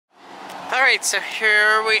Alright, so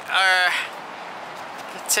here we are.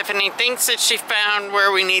 Tiffany thinks that she found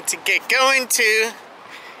where we need to get going to.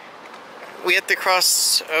 We have to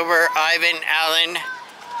cross over Ivan Allen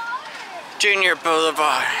Jr.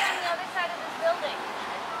 Boulevard. On the other side of this building.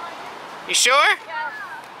 You sure? Yeah.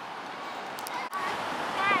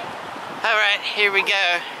 Alright, here we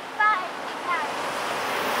go.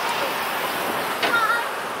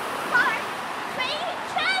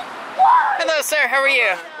 Hello, sir. How are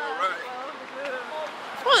you?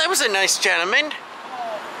 Well, that was a nice gentleman.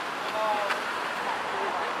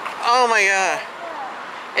 Oh my God.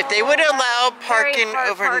 If they would allow parking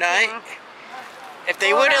overnight, if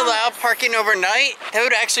they would allow parking overnight, that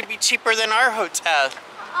would actually be cheaper than our hotel.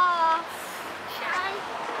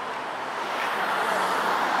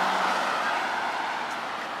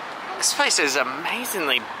 This place is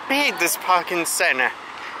amazingly big, this parking center.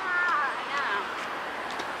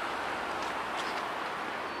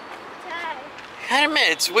 I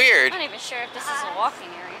admit, it's weird. I'm not even sure if this is a walking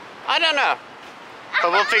area. I don't know.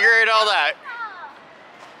 But we'll figure it all out.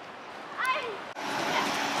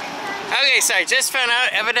 Okay, so I just found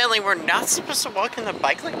out, evidently we're not supposed to walk in the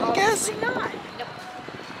bike lane, I guess? Obviously not. Nope.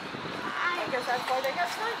 I guess that's why they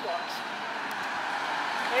got sidewalks.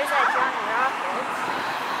 There's that Johnny Rockets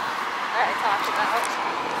that I talked about.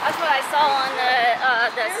 That's what I saw on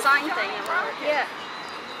the sign thing. Yeah.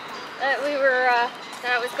 That we were,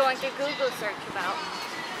 that I was going through Google search about.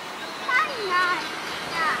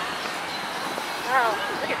 Oh,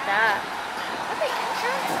 look at that. Are they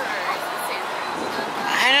entrance or is this entrance?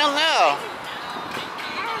 I don't know.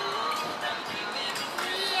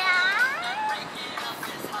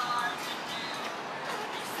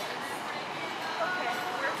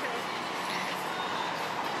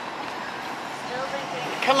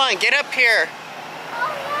 Come on, get up here.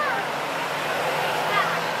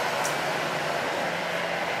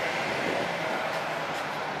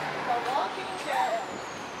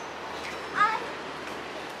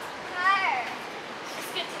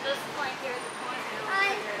 Let's get to this point here at the corner and we'll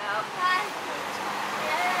figure it out.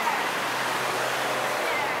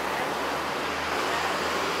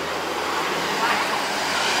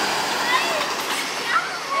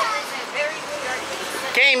 It is a very weird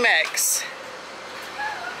GameX.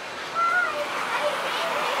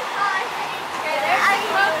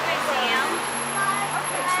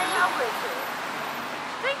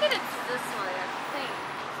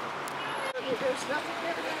 There's nothing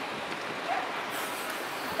there.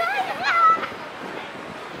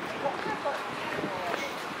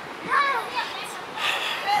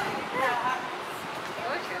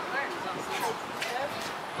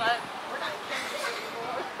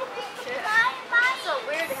 It's so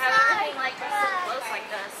weird to have everything like this so close like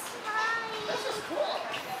this. This is cool.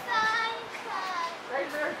 Great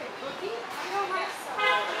American cookie?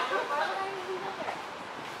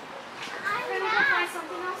 I'm gonna go find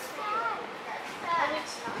something else for you. And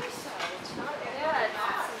it's nice though. It's not Yeah, it's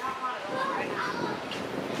not hot at all right now.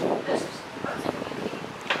 This is perfect.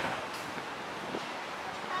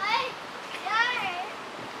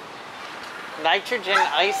 Nitrogen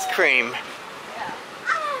ice cream.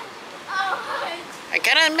 I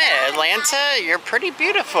gotta admit, Atlanta, you're pretty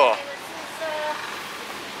beautiful.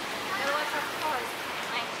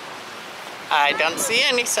 I don't see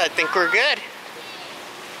any, so I think we're good.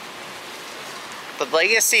 The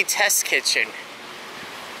Legacy Test Kitchen.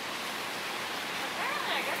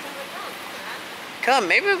 Come on,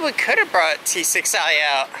 maybe we could have brought T6i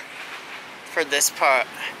out for this part.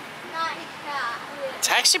 It's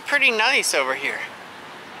actually pretty nice over here.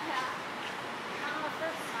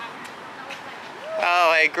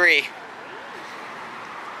 Oh, I agree.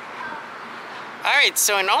 Alright,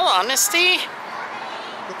 so in all honesty,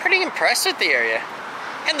 I'm pretty impressed with the area.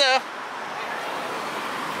 Hello.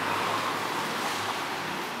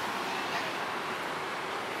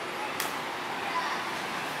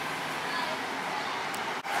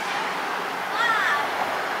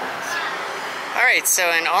 Alright,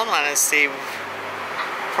 so in all honesty,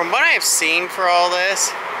 from what I've seen for all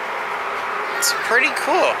this, it's pretty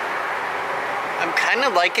cool. I'm kind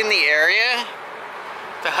of liking the area.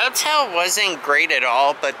 The hotel wasn't great at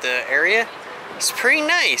all, but the area is pretty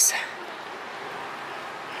nice.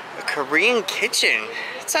 A Korean kitchen.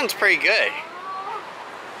 That sounds pretty good.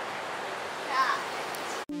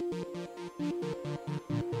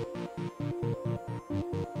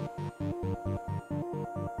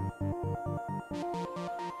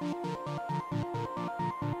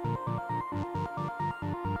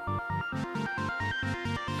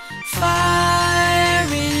 Fire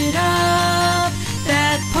it up,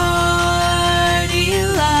 that party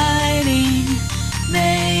lighting,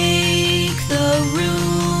 make the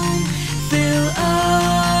room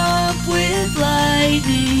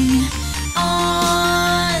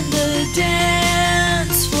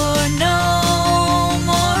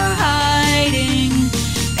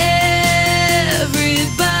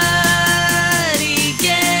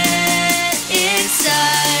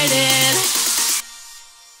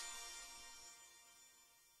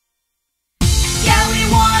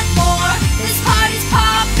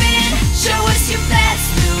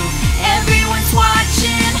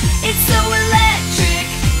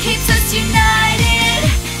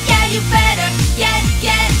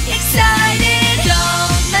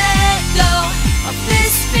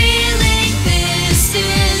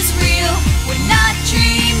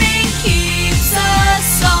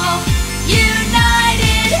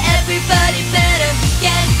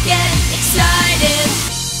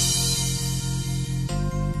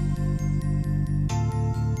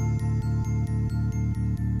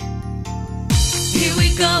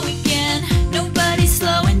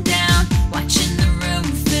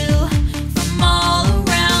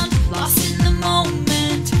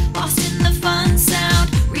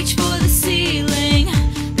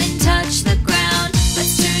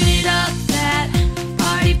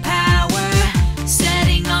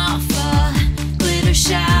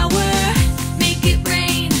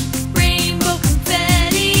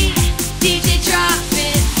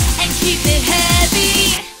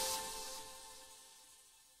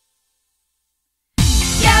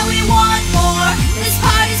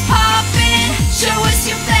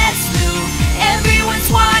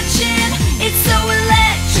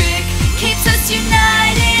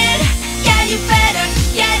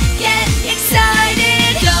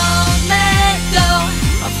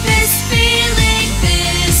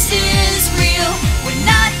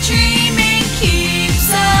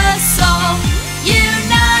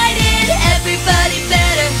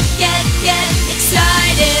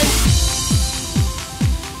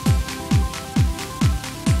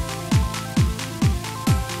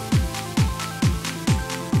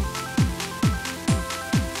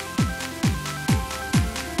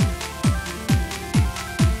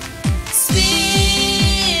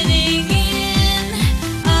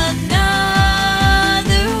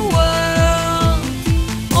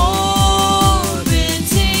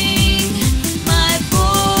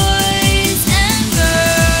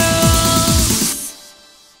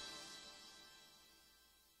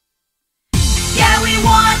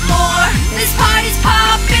This party's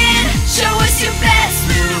poppin', show us your best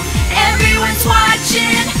move. Everyone's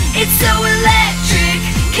watching, it's so electric,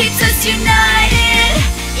 keeps us united.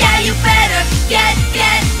 Yeah, you better get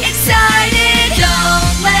excited. Don't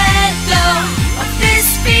let go of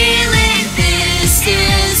this feeling, this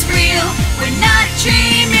is real. We're not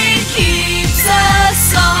dreaming, keeps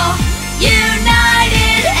us all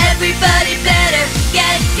united. Everybody better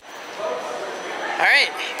get. Alright,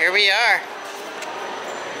 here we are.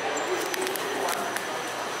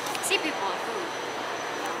 See people with food.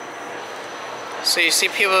 So you see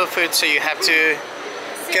people with food, so you have to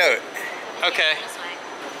go. Okay. This way.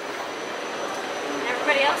 And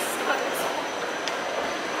everybody else is closed.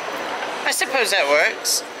 I suppose that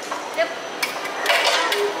works. Yep.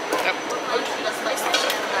 Yep.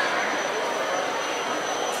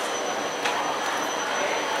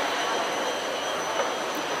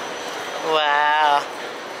 Wow.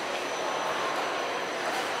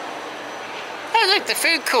 Oh, look, the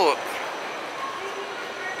food court.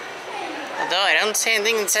 Although I don't see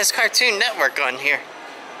anything that says Cartoon Network on here.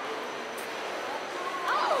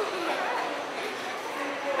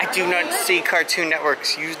 I do not see Cartoon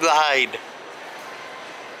Networks. You lied.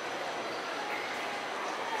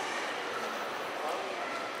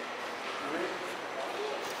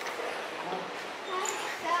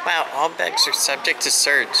 Wow, all bags are subject to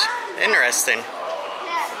search. Interesting.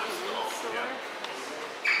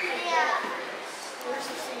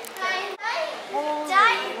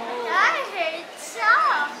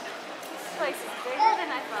 This place is bigger than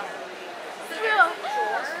I thought.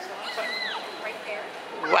 Right there.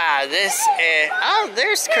 Wow, this is... Oh,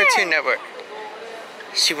 there's Cartoon Network.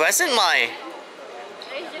 She wasn't lying.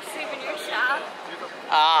 There's your souvenir shop.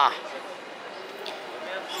 Ah.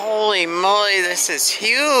 Holy moly, this is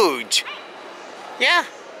huge. Yeah.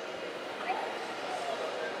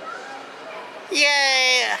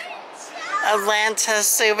 Yay! Atlanta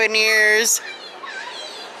souvenirs.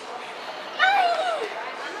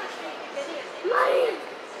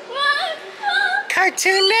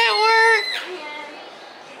 Cartoon Network.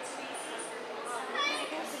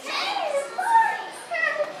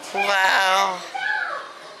 Wow.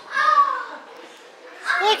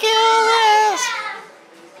 Look at all this.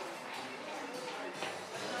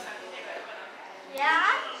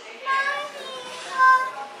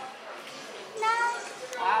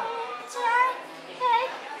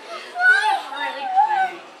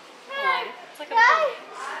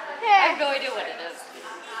 I have no idea what it is.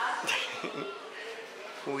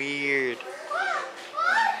 Weird.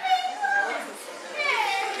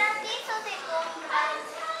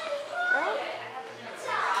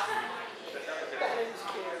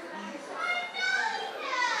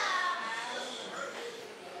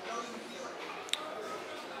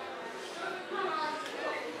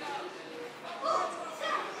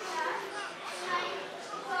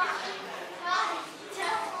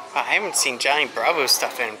 I haven't seen Johnny Bravo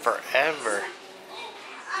stuff in forever.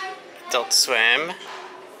 Adult Swim.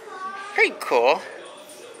 Pretty cool.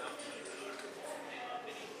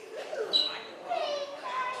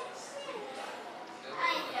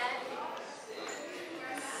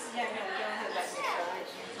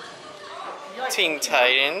 Teen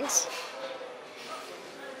Titans.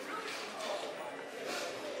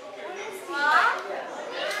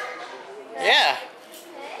 Yeah.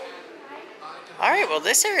 Alright, well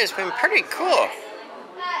this area's been pretty cool.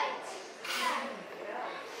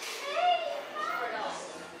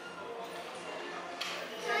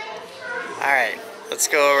 Alright, let's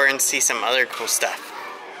go over and see some other cool stuff.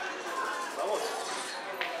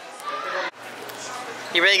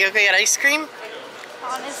 You ready to go get ice cream?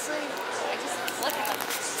 Honestly, I just look at them.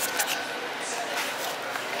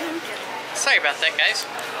 Sorry about that, guys.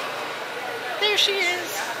 There she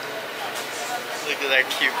is. Look at that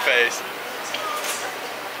cute face.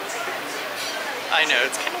 I know,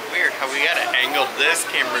 it's kind of weird how we gotta angle this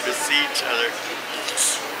camera to see each other.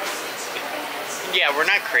 Yeah, we're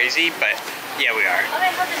not crazy, but yeah, we are. Oh,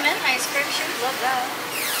 they have the mint ice cream. She would love that.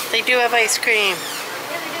 They do have ice cream.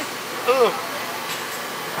 Yeah, they do. Ooh.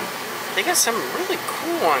 They got some really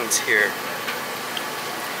cool ones here.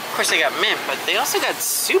 Of course, they got mint, but they also got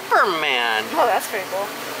Superman. Oh, that's pretty cool.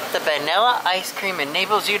 The vanilla ice cream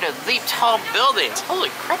enables you to leap tall buildings.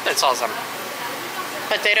 Holy crap, that's awesome.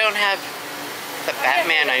 But they don't have the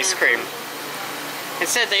Batman ice cream.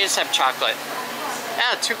 Instead, they just have chocolate.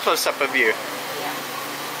 Ah, too close up of you.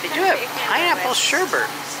 They do have pineapple sherbet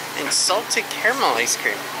and salted caramel ice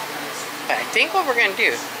cream. But I think what we're gonna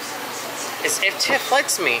do is, if Tiff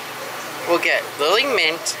lets me, we'll get Lily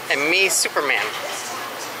Mint and me Superman.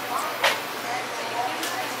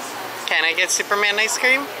 Can I get Superman ice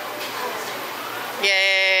cream?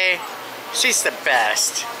 Yay! She's the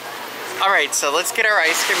best. Alright, so let's get our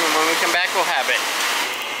ice cream, and when we come back, we'll have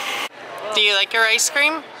it. Do you like your ice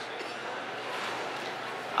cream?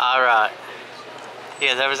 Alright.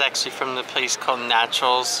 Yeah, that was actually from the place called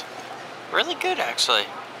Naturals. Really good, actually.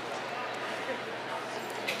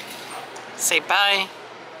 Say bye.